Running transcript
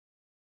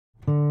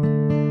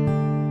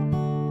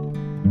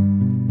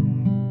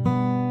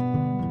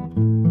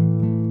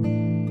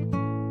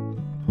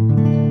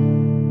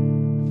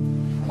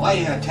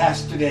My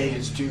task today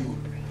is to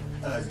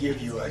give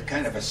you a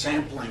kind of a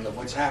sampling of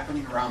what's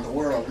happening around the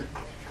world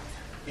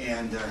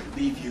and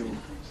leave you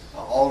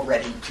all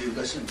ready to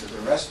listen to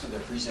the rest of the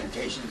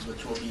presentations,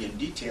 which will be in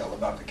detail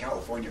about the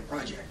California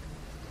project.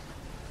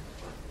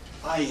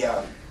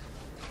 I'd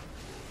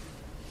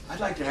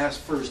like to ask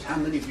first, how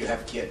many of you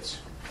have kids?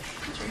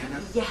 Put your hand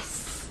up.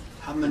 Yes.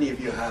 How many of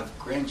you have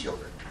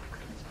grandchildren?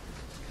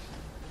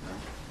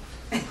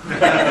 No?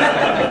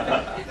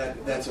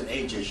 That's an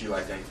age issue,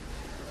 I think.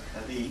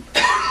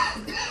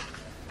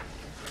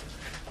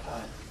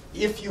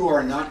 If you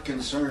are not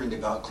concerned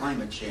about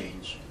climate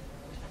change,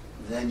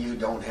 then you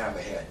don't have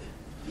a head.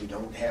 You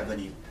don't have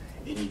any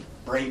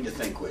brain to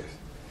think with.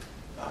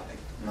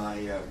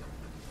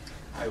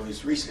 I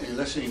was recently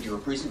listening to a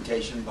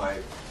presentation by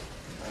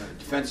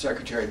Defense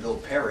Secretary Bill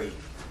Perry,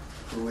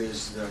 who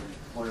is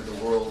one of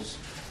the world's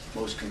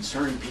most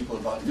concerned people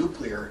about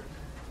nuclear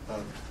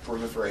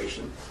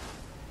proliferation.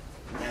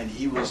 And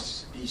he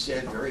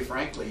said very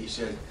frankly, he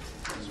said,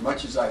 as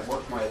much as I've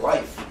worked my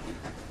life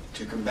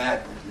to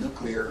combat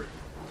nuclear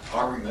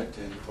armament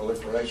and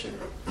proliferation,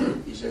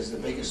 he says the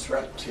biggest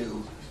threat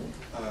to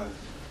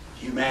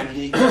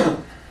humanity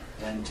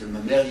and to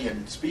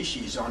mammalian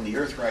species on the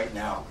earth right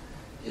now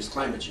is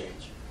climate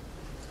change.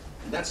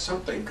 And that's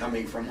something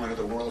coming from one of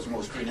the world's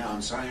most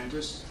renowned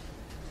scientists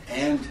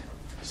and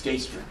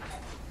statesmen.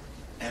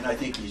 And I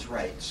think he's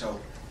right.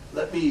 So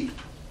let me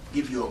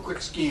give you a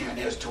quick scan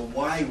as to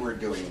why we're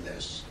doing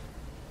this.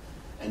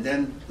 And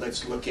then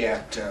let's look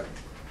at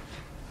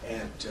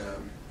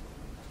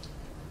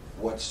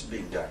what's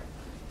being done.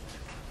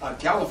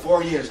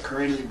 California is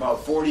currently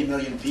about 40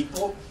 million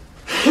people.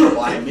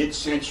 By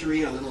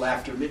mid-century, a little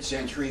after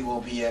mid-century,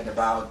 we'll be at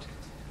about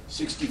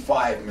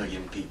 65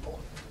 million people.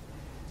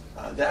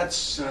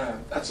 That's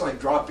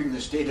like dropping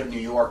the state of New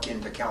York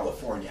into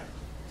California.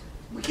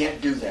 We can't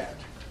do that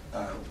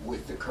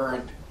with the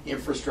current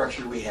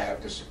infrastructure we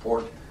have to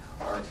support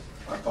our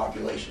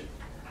population.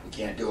 We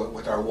can't do it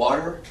with our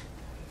water.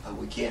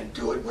 We can't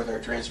do it with our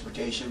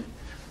transportation.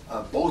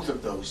 Both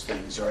of those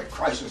things are at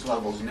crisis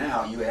levels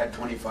now. You add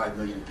 25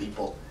 million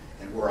people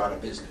and we're out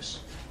of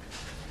business.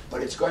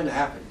 But it's going to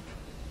happen.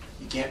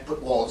 You can't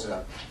put walls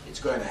up. It's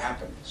going to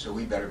happen, so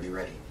we better be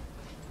ready.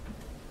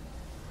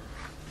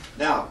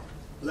 Now,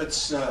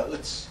 let's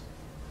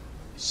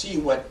see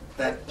what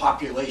that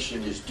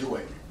population is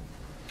doing.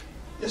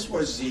 This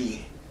was the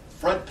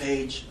front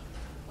page,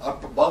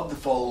 up above the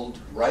fold,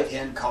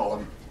 right-hand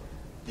column,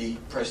 the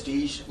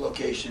prestige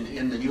location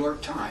in the New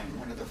York Times,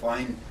 one of the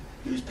fine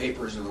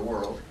newspapers of the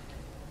world,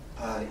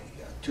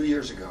 2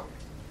 years ago.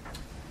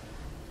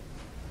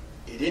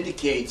 It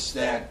indicates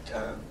that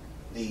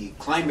the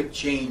climate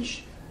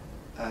change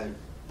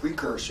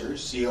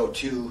precursors,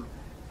 CO2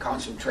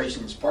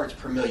 concentrations, parts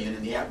per million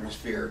in the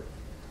atmosphere,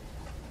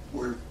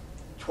 were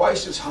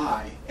twice as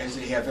high as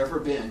they have ever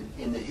been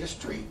in the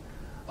history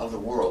of the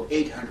world.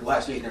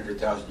 Last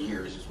 800,000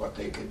 years is what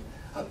they could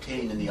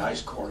obtain in the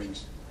ice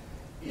corings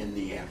in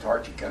the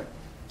Antarctica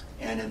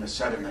and in the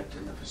sediment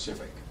in the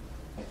Pacific.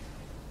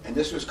 And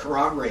this was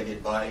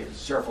corroborated by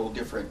several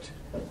different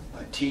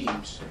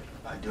teams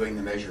doing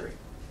the measuring.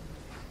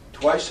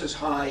 Twice as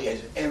high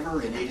as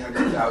ever in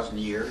 800,000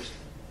 years,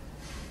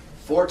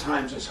 4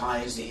 times as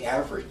high as the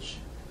average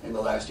in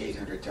the last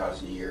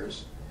 800,000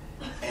 years,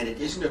 and it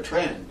isn't a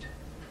trend,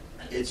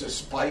 it's a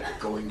spike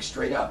going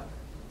straight up,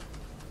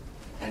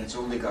 and it's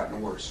only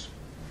gotten worse.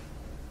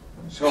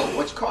 So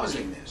what's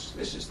causing this?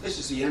 This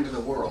is the end of the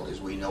world as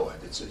we know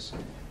it. It's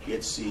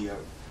the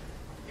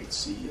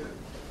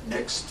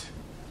next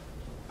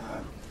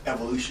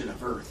evolution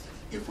of Earth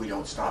if we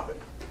don't stop it.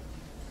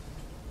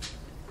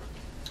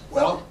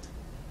 Well,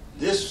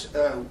 this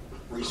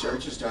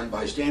research is done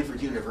by Stanford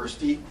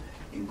University,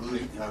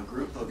 including a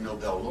group of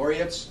Nobel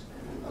laureates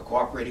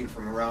cooperating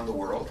from around the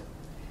world.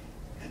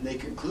 And they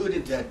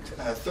concluded that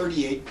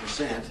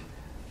 38%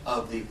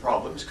 of the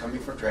problems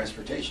coming from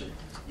transportation.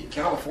 In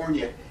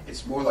California,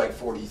 it's more like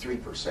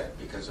 43%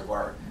 because of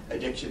our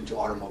addiction to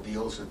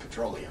automobiles and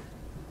petroleum.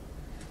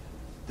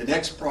 The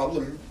next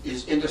problem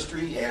is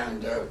industry,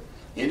 and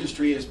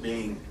industry is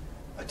being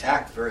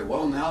attacked very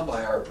well now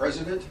by our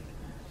president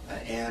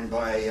and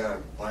by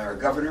our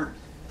governor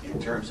in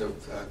terms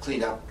of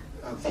cleanup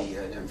of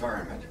the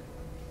environment.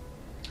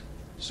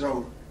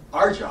 So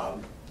our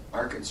job,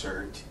 our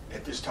concern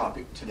at this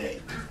topic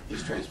today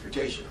is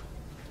transportation.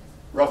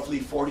 Roughly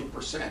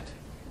 40%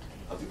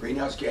 of the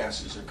greenhouse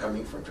gases are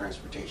coming from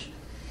transportation.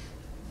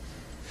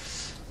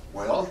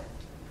 Well,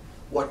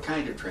 what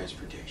kind of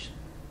transportation?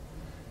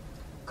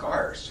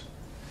 Cars.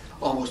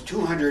 Almost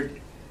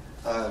 200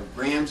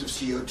 grams of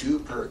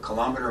CO2 per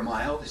kilometer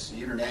mile, this is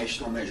the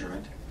international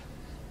measurement,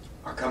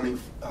 are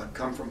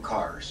come from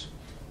cars.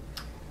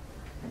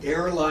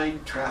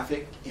 Airline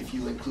traffic, if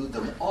you include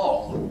them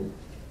all,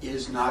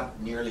 is not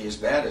nearly as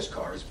bad as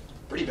cars.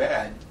 Pretty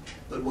bad,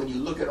 but when you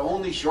look at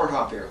only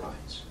short-hop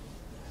airlines,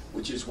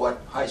 which is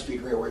what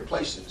high-speed railway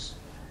places,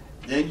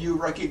 then you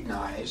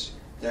recognize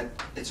that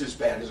it's as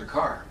bad as a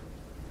car.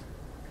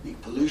 The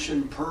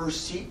pollution per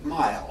seat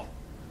mile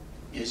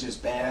is as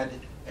bad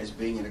as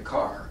being in a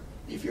car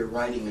if you're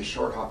riding a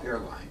short-hop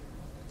airline,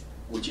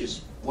 which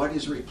is what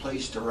is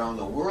replaced around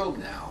the world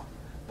now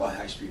by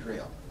high-speed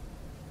rail.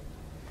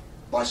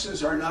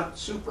 Buses are not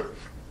super.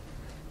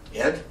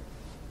 Ed?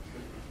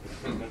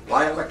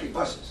 Buy electric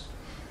buses.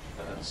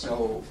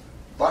 So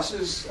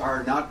buses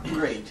are not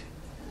great,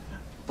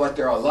 but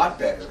they're a lot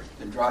better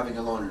than driving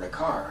alone in a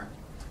car.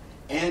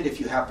 And if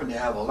you happen to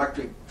have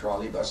electric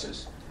trolley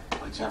buses,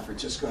 like San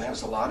Francisco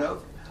has a lot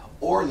of,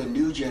 or the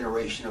new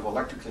generation of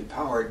electrically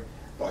powered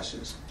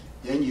buses,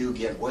 then you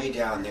get way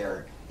down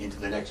there into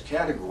the next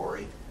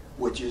category,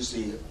 which is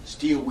the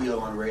steel wheel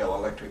on rail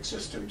electric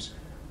systems,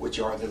 which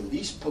are the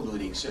least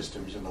polluting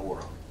systems in the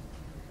world.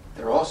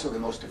 They're also the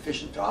most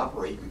efficient to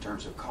operate in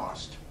terms of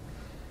cost.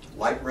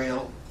 Light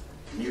rail,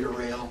 commuter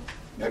rail,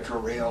 metro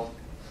rail,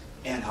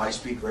 and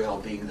high-speed rail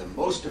being the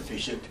most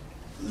efficient,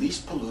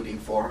 least polluting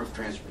form of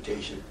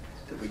transportation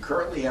that we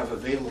currently have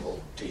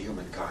available to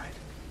humankind.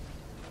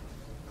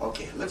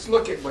 Okay, let's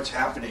look at what's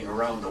happening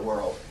around the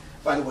world.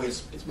 By the way,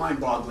 it's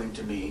mind-boggling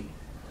to me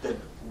that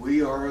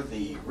we are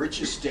the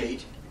richest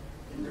state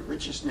and the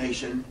richest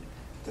nation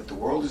that the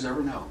world has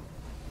ever known.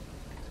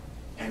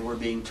 And we're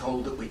being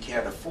told that we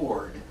can't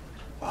afford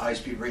a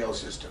high-speed rail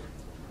system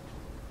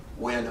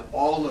when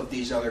all of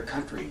these other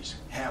countries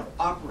have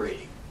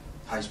operating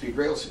high-speed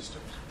rail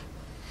systems.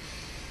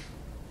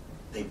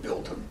 They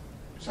built them.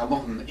 Some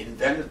of them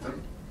invented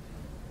them.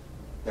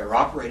 They're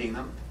operating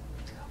them.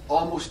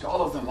 Almost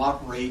all of them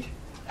operate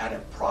at a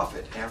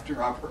profit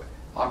after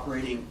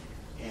operating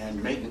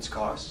and maintenance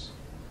costs.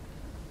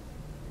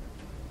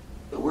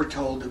 But we're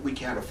told that we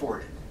can't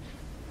afford it.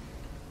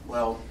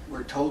 Well,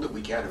 we're told that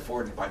we can't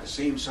afford it by the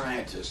same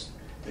scientists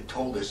that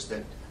told us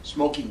that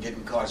smoking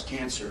didn't cause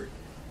cancer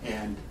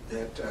and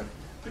that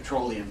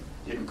petroleum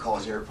didn't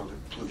cause air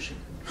pollution.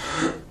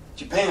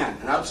 Japan,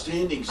 an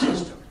outstanding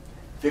system.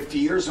 50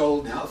 years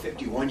old now,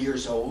 51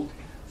 years old.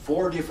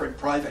 4 different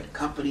private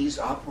companies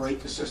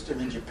operate the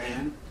system in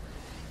Japan.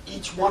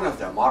 Each one of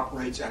them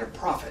operates at a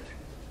profit.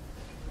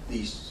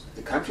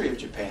 The country of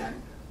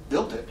Japan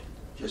built it,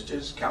 just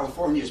as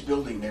California is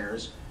building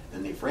theirs,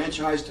 and they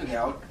franchised it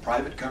out to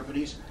private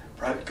companies.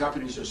 Private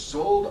companies are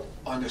sold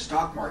on the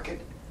stock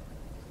market.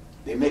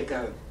 They make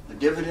a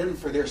dividend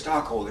for their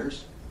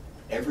stockholders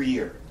every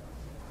year.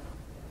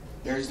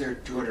 There's their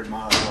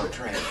 200-mile-an-hour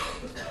train.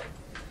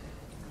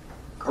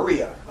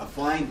 Korea, a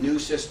fine new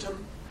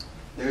system.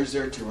 There's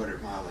their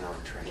 200-mile-an-hour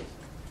train.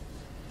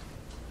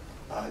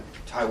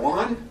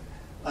 Taiwan,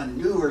 a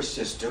newer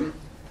system,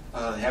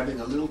 having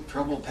a little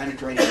trouble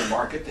penetrating the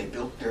market. They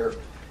built their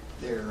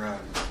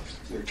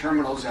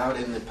terminals out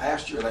in the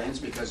pasture lands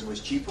because it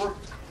was cheaper,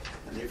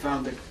 and they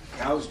found that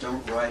cows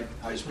don't ride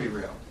high-speed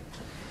rail.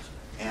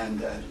 And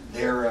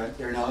they're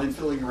now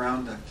infilling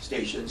around the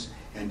stations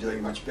and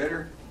doing much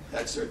better.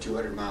 That's their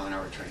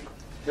 200-mile-an-hour train.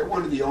 They're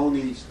one of the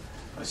only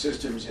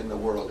systems in the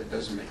world that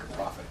doesn't make a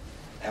profit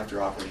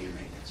after operating and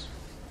maintenance.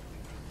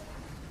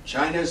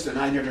 China's the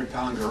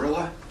 900-pound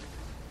gorilla,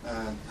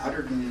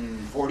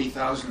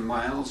 140,000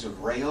 miles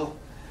of rail,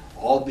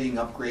 all being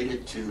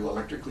upgraded to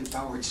electrically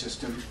powered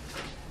system.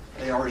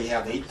 They already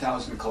have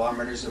 8,000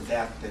 kilometers of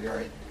that are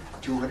at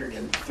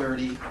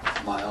 230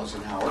 miles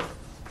an hour,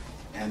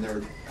 and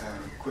they're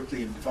quickly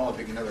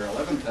developing another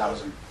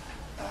 11,000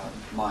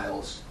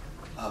 miles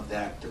of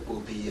that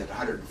will be at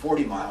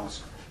 140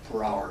 miles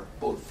per hour,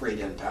 both freight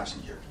and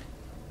passenger.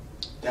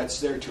 That's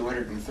their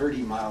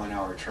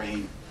 230-mile-an-hour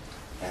train,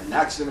 and an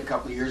accident a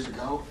couple of years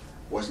ago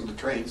wasn't the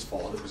train's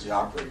fault, it was the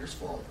operator's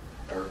fault,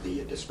 or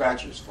the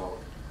dispatcher's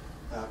fault.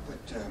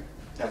 But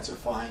that's a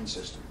fine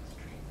system.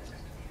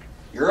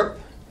 Europe,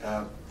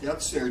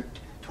 that's their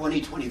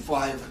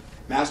 2025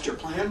 master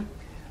plan,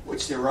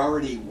 which they're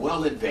already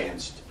well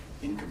advanced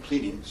in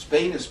completing.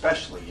 Spain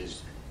especially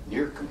is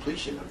near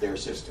completion of their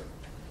system.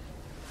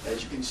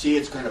 As you can see,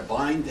 it's going to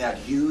bind that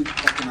huge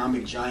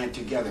economic giant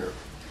together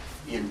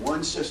in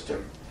one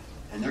system,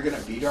 and they're going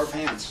to beat our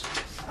pants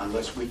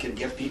unless we can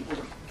get people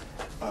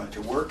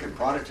to work and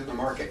product to the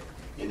market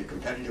in a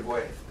competitive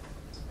way.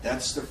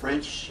 That's the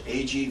French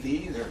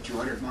AGV, their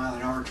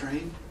 200-mile-an-hour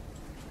train.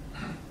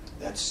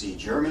 That's the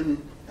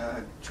German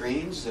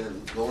trains, the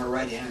lower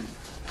right-hand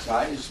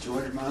side is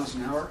 200 miles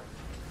an hour.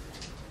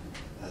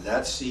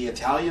 That's the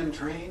Italian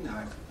train.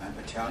 I'm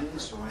Italian,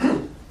 so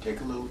I take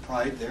a little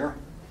pride there.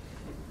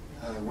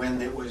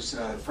 When it was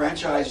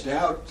franchised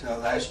out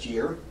last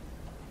year,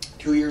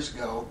 2 years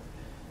ago,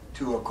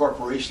 to a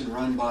corporation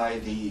run by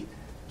the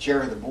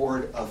chair of the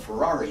board of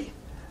Ferrari,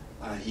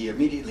 he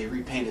immediately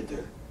repainted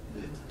the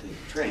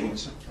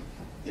trains.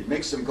 It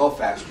makes them go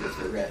faster if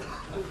they're red.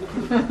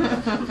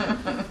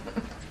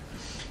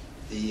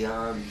 The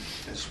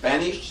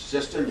Spanish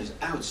system is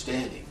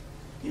outstanding.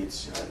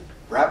 It's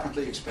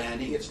rapidly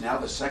expanding. It's now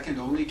the second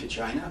only to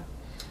China.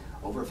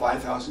 Over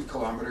 5,000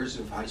 kilometers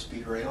of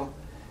high-speed rail,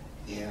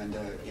 and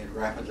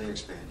rapidly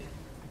expanding.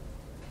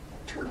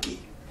 Turkey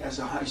has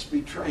a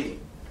high-speed train.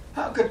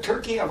 How could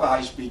Turkey have a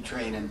high-speed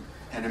train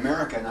and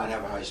America not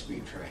have a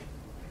high-speed train?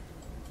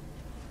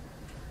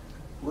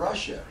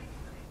 Russia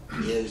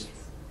is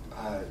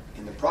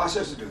in the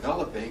process of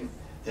developing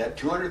that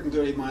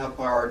 230 mile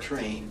per hour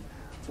train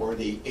for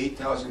the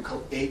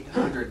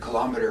 800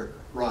 kilometer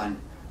run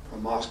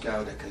from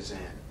Moscow to Kazan.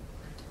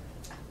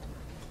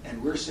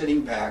 And we're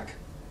sitting back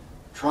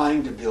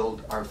trying to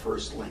build our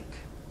first link.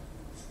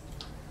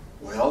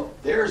 Well,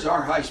 there's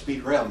our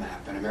high-speed rail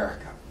map in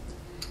America.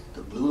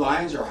 The blue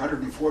lines are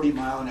 140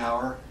 mile an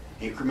hour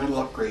incremental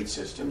upgrade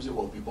systems. It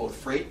will be both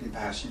freight and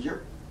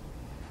passenger.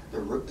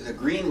 The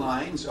green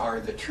lines are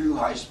the true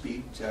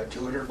high-speed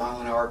 200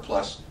 mile an hour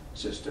plus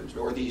systems.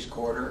 Northeast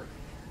Corridor,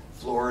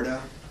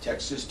 Florida,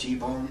 Texas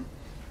T-Bone,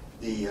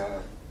 the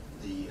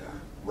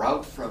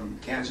route from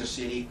Kansas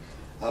City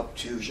up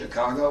to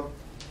Chicago,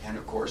 and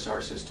of course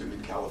our system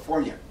in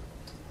California.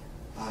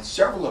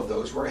 Several of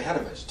those were ahead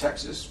of us.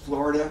 Texas,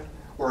 Florida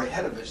were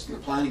ahead of us in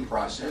the planning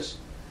process,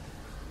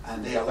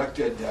 and they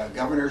elected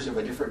governors of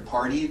a different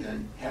party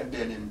than had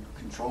been in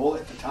control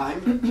at the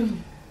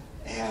time.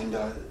 And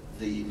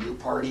the new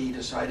party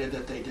decided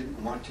that they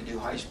didn't want to do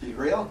high-speed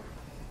rail,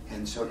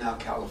 and so now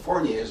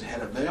California is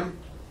ahead of them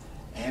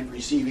and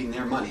receiving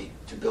their money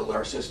to build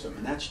our system,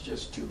 and that's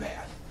just too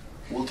bad.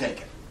 We'll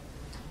take it.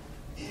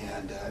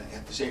 And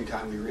at the same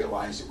time, we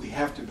realize that we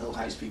have to build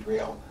high-speed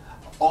rail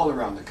all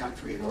around the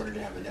country in order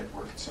to have a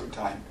network at some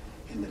time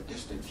in the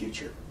distant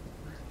future.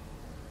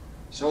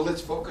 So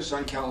let's focus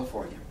on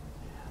California.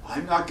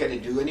 I'm not going to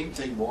do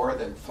anything more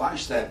than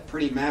flash that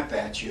pretty map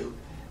at you,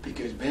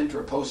 because Ben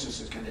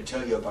Tripousis is going to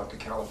tell you about the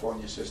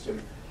California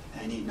system,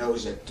 and he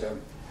knows it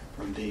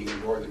from being in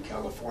Northern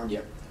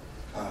California,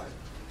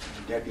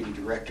 Deputy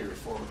Director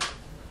for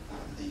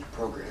the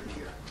program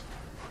here.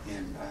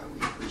 And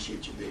we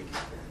appreciate you being here,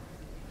 Ben.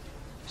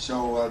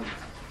 So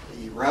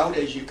the route,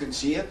 as you can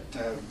see it,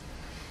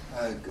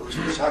 goes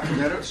from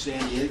Sacramento to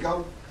San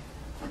Diego,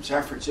 from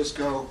San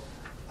Francisco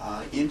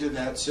into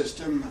that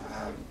system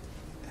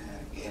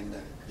in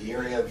the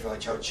area of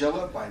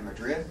Chowchilla by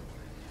Madrid,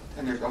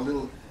 and there's a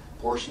little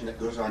portion that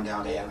goes on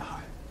down to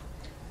Anaheim.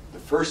 The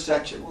first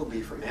section will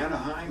be from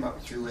Anaheim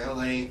up through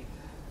LA,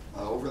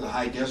 over the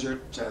high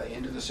desert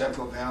into the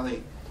Central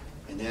Valley,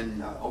 and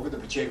then over the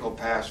Pacheco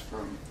Pass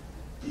from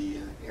the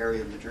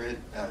area of Madrid,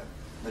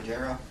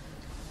 Madeira,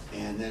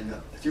 and then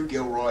through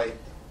Gilroy,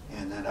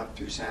 and then up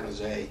through San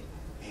Jose,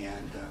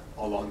 and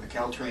along the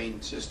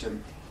CalTrain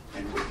system.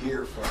 And we'll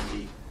hear from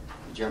the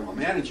general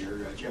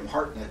manager, Jim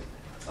Hartnett,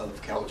 of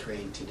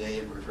CalTrain today,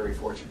 and we're very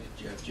fortunate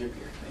to have Jim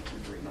here. Thank you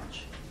very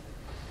much.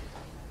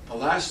 The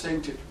last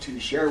thing to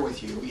share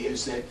with you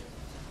is that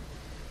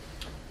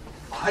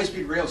a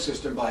high-speed rail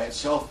system by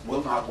itself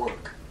will not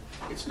work.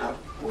 It's not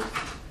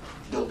worth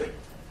building.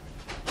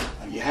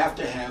 You have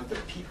to have the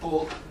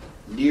people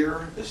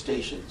near the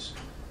stations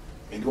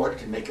in order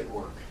to make it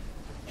work.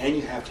 And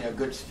you have to have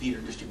good feeder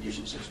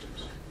distribution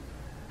systems.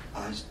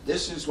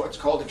 This is what's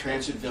called a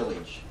transit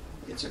village.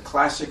 It's a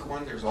classic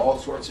one. There's all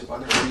sorts of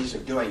other ways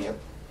of doing it.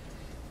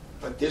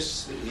 But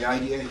the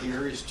idea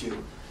here is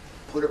to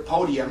put a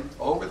podium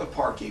over the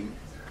parking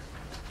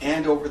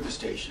and over the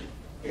station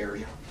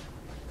area.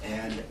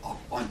 And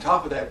on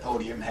top of that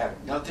podium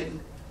have nothing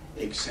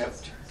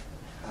except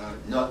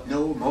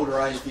no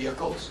motorized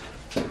vehicles,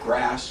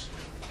 grass,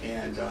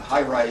 and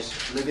high-rise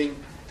living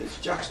that's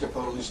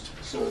juxtaposed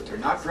so that they're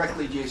not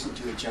directly adjacent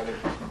to each other,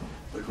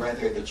 but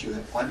rather that you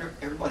have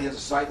everybody has a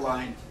sight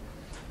line,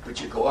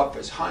 but you go up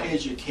as high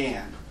as you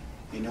can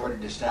in order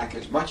to stack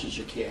as much as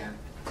you can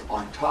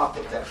on top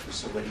of that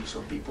facility,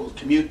 so people's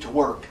commute to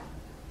work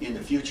in the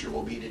future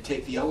will be to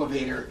take the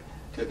elevator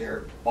to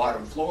their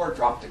bottom floor,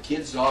 drop the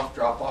kids off,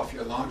 drop off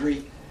your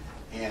laundry,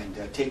 and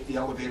take the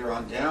elevator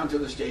on down to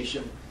the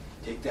station,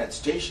 take that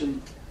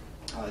station,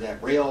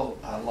 that rail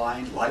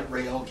line, light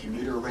rail,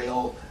 commuter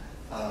rail,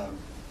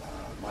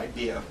 might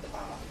be a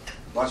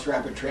bus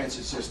rapid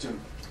transit system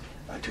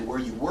to where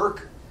you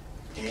work,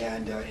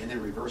 and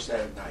then reverse that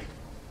at night.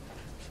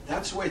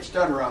 That's the way it's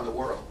done around the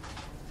world.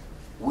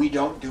 We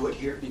don't do it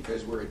here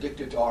because we're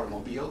addicted to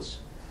automobiles.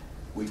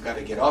 We've got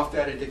to get off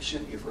that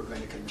addiction if we're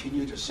going to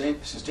continue to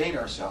sustain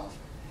ourselves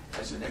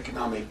as an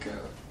economic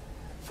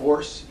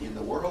force in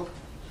the world,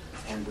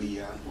 and we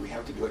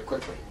have to do it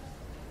quickly.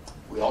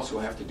 We also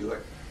have to do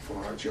it for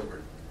our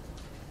children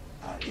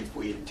if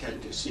we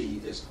intend to see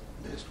this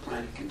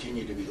planet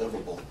continue to be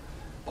livable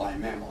by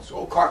mammals.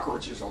 Oh,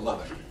 cockroaches will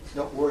love it.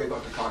 Don't worry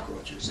about the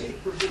cockroaches.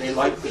 They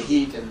like the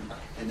heat,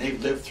 and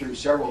they've lived through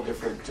several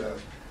different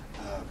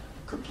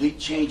complete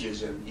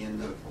changes in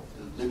the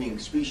living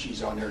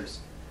species on Earth.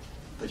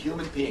 But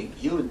human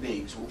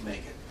beings won't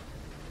make it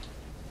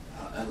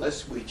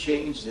unless we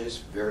change this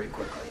very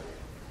quickly.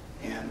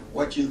 And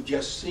what you've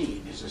just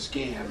seen is a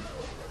scan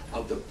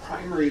of the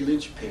primary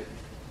linchpin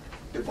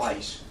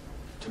device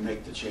to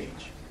make the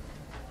change.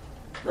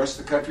 The rest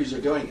of the countries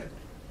are doing it.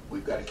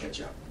 We've got to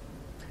catch up.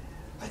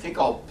 I think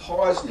I'll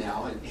pause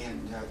now, and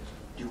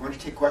do you want to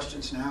take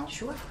questions now?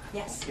 Sure,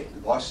 yes. Okay, the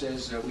boss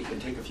says we can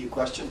take a few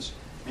questions.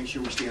 Make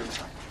sure we stay on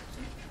time.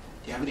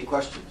 Do you have any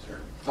questions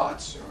or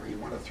thoughts, or you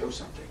want to throw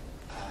something?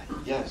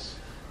 Yes.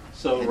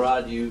 So,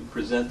 Rod, you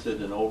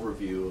presented an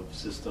overview of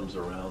systems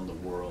around the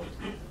world,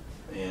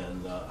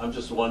 and I'm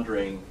just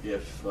wondering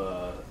if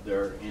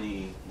there are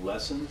any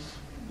lessons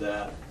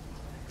that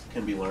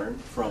can be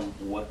learned from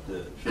what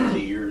the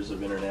 50 years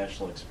of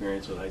international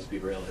experience with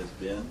high-speed rail has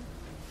been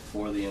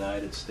for the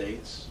United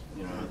States?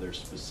 You know, are there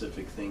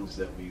specific things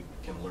that we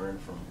can learn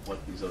from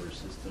what these other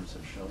systems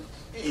have shown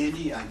us?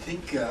 Andy, I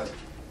think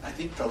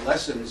the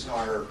lessons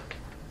are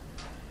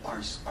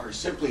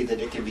simply that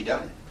it can be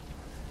done.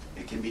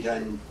 It can be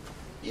done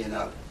in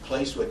a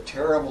place with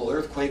terrible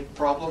earthquake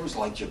problems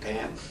like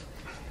Japan.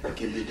 It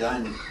can be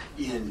done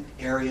in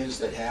areas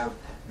that have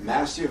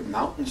massive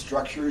mountain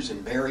structures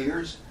and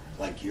barriers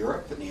like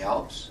Europe and the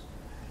Alps.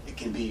 It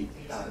can be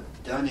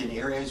done in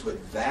areas with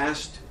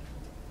vast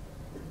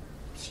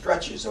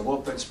stretches of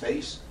open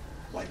space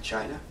like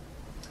China.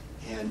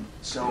 And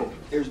so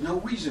there's no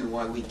reason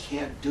why we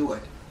can't do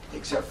it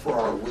except for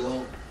our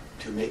will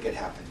to make it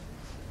happen.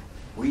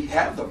 We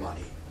have the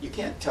money. You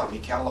can't tell me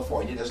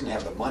California doesn't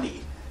have the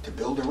money to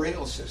build a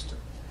rail system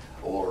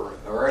or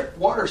a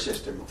water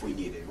system if we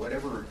need it,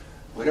 whatever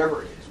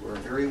it is. We're a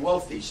very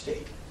wealthy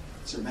state.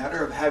 It's a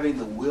matter of having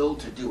the will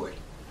to do it.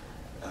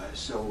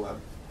 So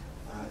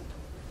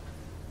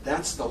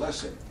that's the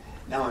lesson.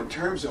 Now, in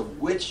terms of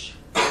which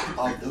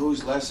of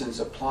those lessons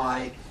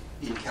apply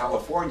in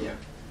California,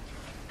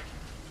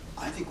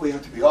 I think we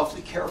have to be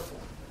awfully careful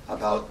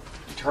about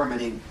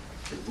determining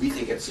that we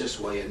think it's this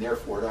way and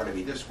therefore it ought to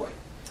be this way.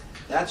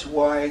 That's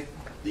why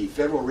the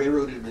Federal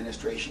Railroad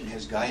Administration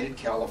has guided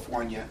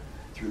California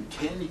through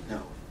 20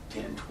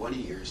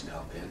 years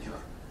now, Ben,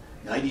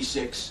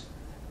 96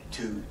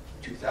 to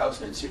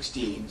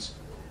 2016's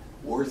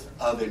worth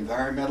of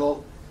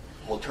environmental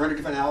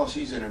alternative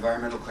analyses and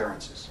environmental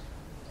clearances.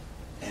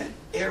 And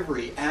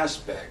every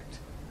aspect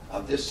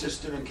of this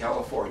system in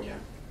California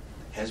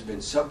has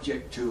been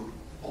subject to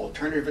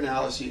alternative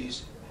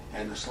analyses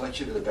and the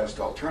selection of the best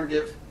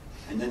alternative,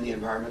 and then the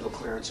environmental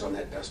clearance on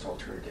that best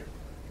alternative.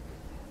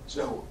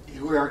 So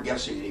we aren't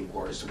guessing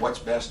anymore as to what's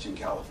best in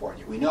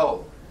California. We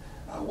know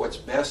what's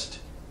best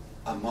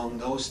among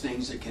those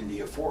things that can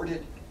be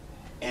afforded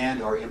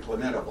and are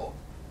implementable.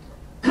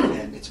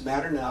 And it's a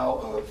matter now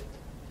of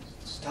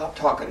stop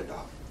talking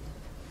about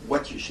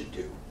what you should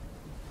do.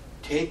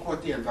 Take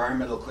what the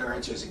environmental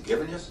clearances have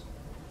given us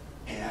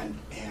and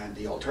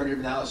the alternative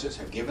analysis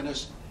have given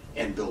us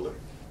and build them.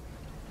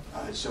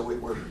 So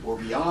we're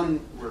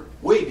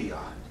way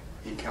beyond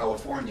in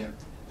California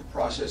the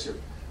process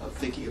of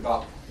thinking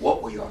about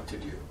what we ought to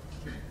do.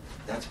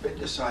 That's been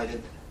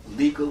decided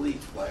legally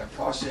by a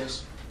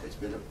process that's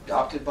been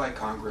adopted by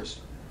Congress,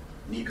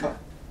 NEPA,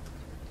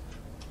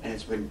 and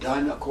it's been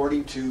done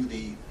according to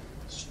the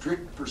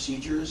strict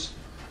procedures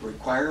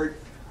required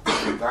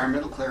for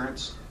environmental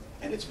clearance,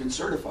 and it's been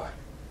certified.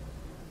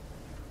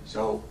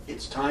 So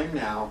it's time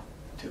now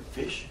to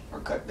fish or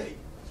cut bait.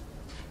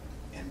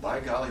 And by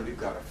golly, we've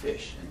got to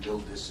fish and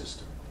build this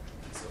system.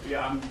 So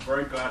yeah, I'm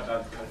very glad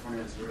that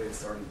California has really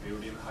started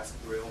building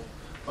high-speed rail.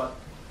 But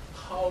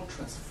how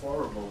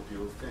transferable do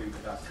you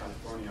think that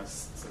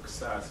California's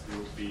success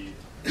will be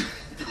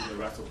to the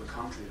rest of the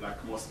country?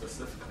 Like more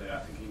specifically, I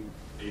think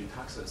in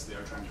Texas they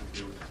are trying to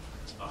build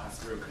a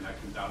high-speed rail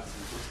connecting Dallas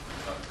and Houston.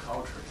 But the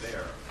culture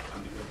there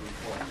and the urban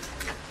form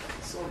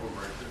is sort of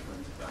very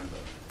different than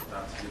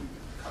that in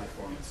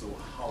California. So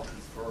how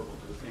transferable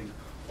do you think,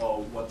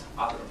 or what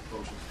other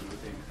approaches do you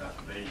think that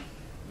they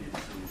need to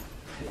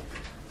take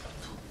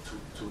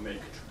to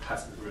make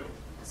high-speed rail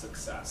a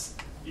success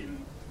in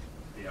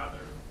the other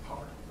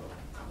part of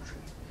the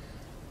country?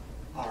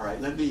 All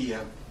right, let me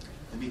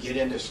get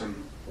into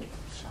some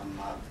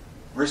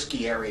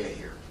risky area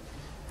here.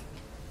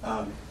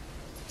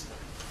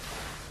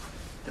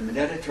 The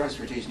Mineta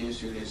Transportation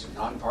Institute is a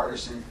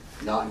nonpartisan,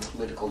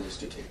 non-political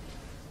institute,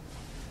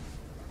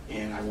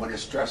 and I want to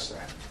stress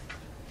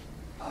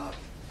that.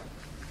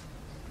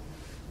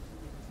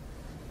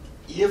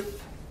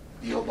 If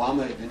the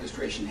Obama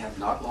administration had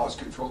not lost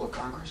control of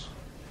Congress,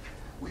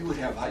 we would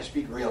have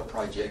high-speed rail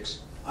projects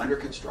under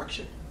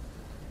construction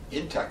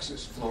in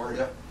Texas,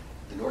 Florida.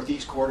 The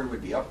Northeast Corridor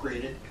would be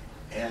upgraded,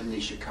 and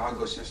the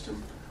Chicago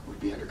system would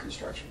be under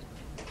construction.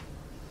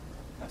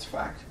 That's a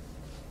fact.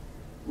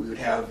 We would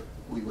have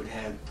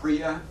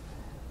PREA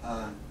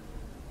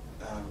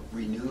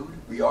renewed,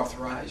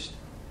 reauthorized,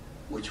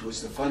 which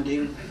was the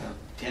funding,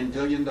 $10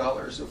 billion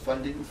of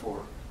funding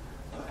for,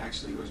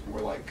 actually it was more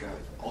like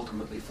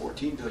ultimately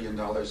 $14 billion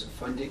of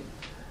funding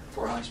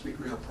for high-speed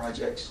rail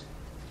projects.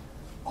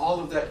 All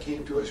of that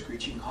came to a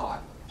screeching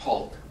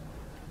halt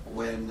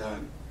when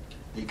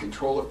the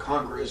control of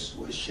Congress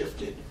was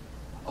shifted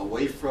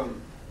away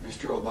from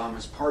Mr.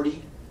 Obama's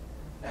party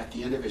at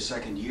the end of his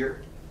second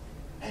year,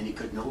 and he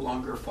could no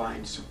longer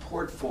find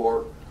support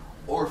for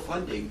or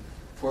funding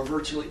for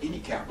virtually any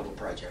capital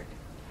project.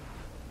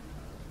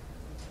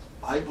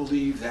 I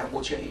believe that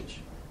will change.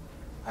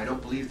 I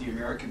don't believe the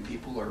American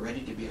people are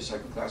ready to be a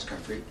second-class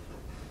country.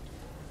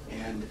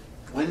 And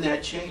when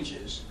that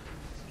changes,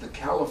 the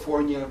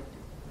California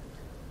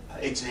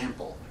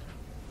example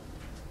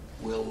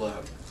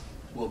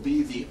will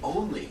be the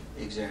only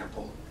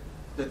example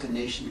that the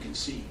nation can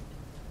see.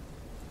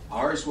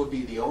 Ours will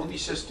be the only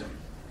system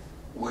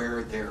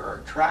where there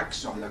are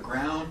tracks on the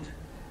ground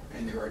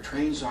and there are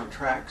trains on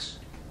tracks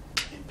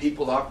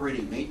people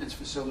operating maintenance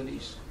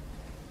facilities,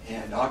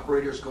 and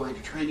operators going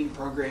to training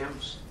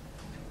programs,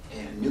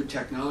 and new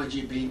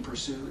technology being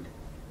pursued.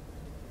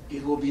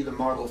 It will be the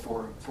model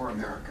for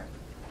America.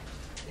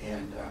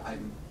 And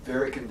I'm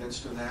very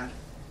convinced of that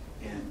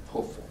and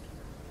hopeful.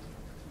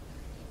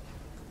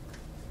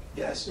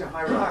 Yes? Yeah,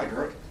 hi, Rod.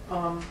 Rick.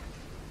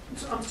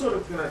 So I'm sort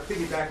of going to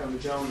piggyback on the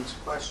gentleman's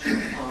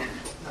question.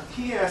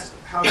 He asked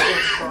how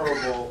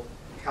transferable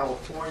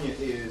California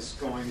is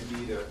going to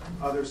be to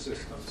other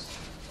systems.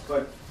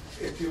 But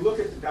if you look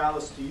at the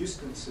Dallas to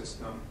Houston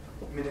system,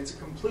 I mean, it's a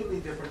completely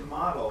different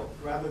model.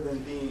 Rather than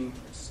being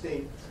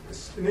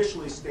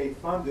initially state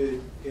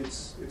funded,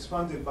 it's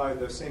funded by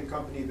the same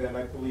company that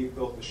I believe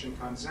built the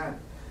Shinkansen.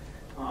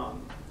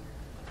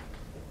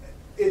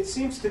 It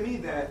seems to me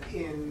that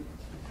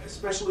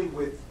especially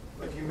with,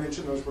 like you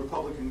mentioned, those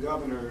Republican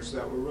governors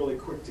that were really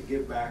quick to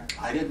give back.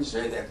 I didn't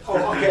say that.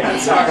 Oh, okay. I'm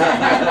sorry.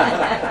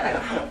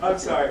 I'm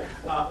sorry.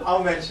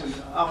 I'll mention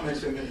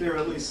that there are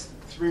at least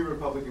 3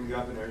 Republican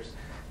governors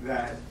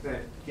that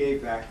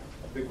gave back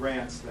the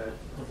grants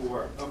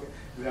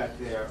that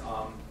their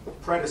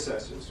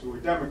predecessors, who were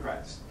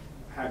Democrats,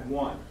 had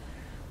won.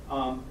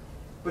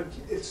 But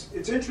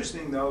it's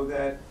interesting though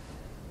that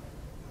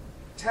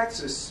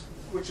Texas,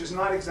 which is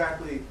not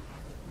exactly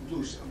a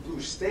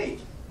blue state,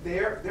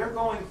 they're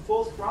going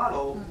full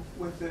throttle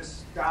with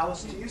this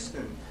Dallas to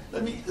Houston.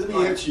 Let me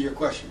answer your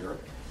question, Eric,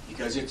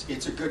 because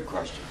it's a good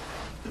question.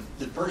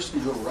 The person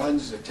who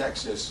runs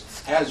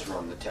has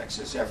run the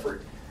Texas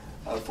effort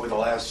for the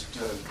last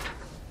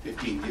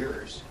 15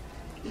 years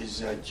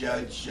is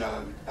Judge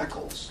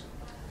Eccles.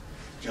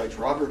 Judge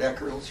Robert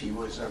Eccles. He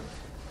was a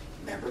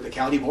member of the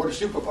County Board of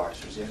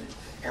Supervisors in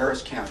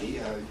Harris County.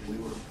 We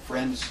were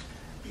friends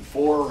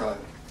before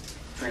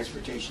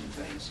transportation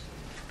things.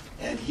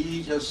 And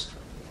he just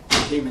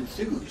became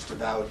enthused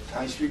about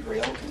high-speed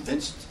rail,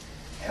 convinced,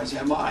 as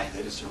am I,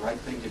 that it's the right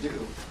thing to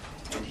do.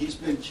 And he's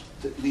been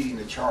leading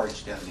the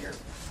charge down there.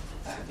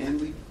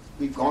 And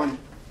we've gone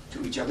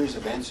to each other's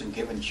events and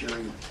given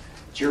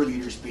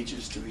cheerleader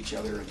speeches to each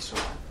other and so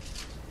on.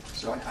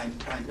 So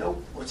I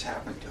know what's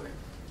happened to him.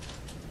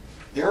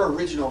 Their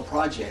original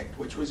project,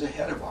 which was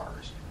ahead of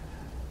ours,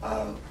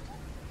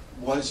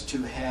 was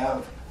to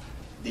have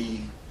the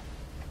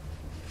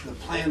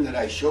plan that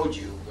I showed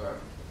you.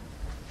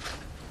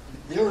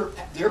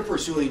 They're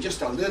pursuing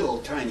just a little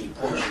tiny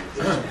portion of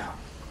this now.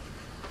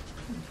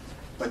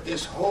 But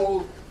this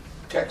whole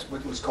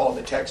what was called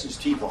the Texas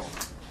T-bone,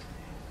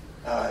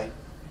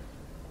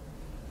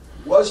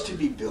 was to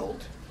be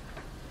built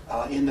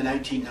in the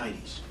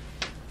 1990s.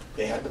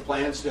 They had the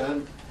plans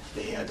done,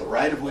 they had the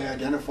right-of-way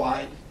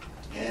identified,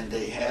 and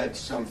they had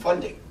some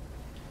funding.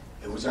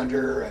 It was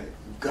under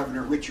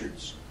Governor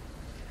Richards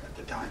at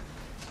the time.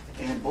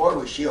 And boy,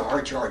 was she a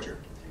hard charger.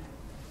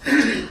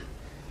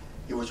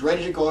 It was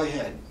ready to go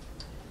ahead.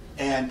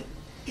 And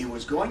it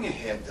was going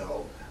ahead,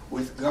 though,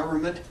 with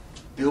government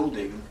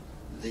building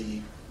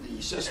the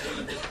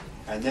system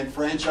and then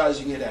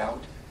franchising it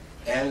out,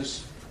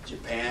 as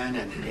Japan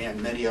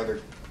and many other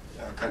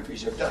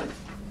countries have done.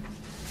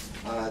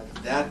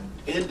 That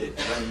ended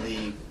when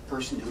the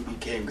person who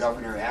became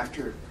governor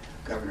after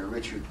Governor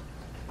Richard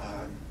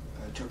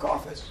took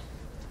office.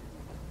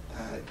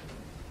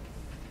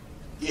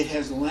 It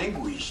has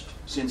languished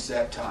since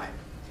that time.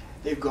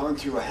 They've gone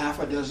through a half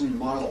a dozen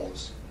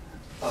models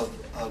of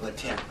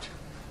attempt.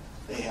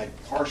 They had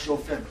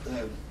partial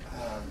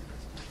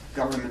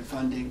government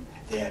funding.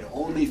 They had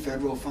only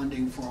federal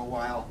funding for a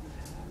while,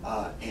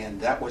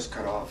 and that was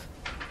cut off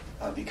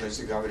because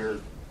the governor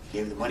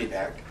gave the money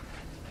back.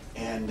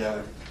 And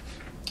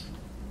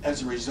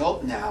as a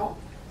result now,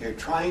 they're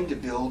trying to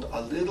build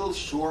a little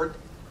short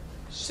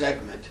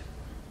segment.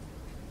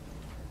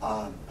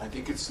 I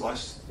think it's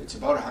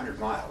about 100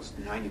 miles,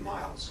 90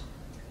 miles.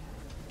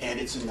 And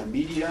it's in the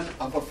median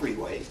of a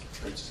freeway.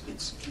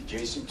 It's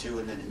adjacent to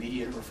and then the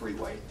median of a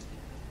freeway.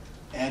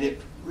 And it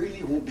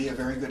really won't be a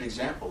very good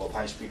example of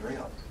high-speed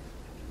rail.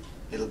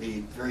 It'll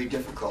be very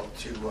difficult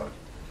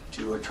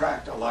to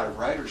attract a lot of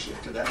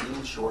ridership to that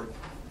little short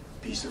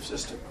piece of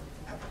system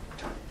at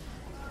the time.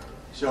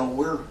 So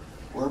we're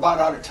about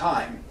out of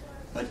time,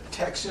 but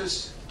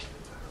Texas,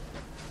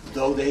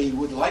 though they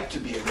would like to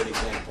be a good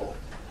example,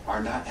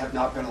 have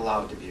not been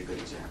allowed to be a good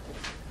example.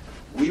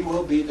 We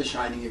will be the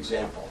shining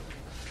example.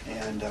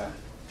 And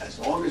as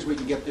long as we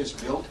can get this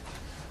built,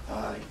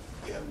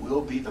 it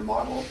will be the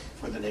model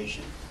for the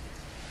nation.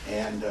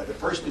 And the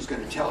person who's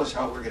going to tell us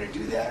how we're going to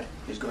do that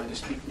is going to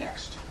speak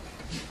next.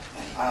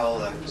 And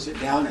I'll sit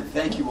down and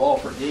thank you all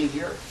for being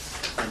here.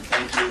 And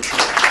thank you.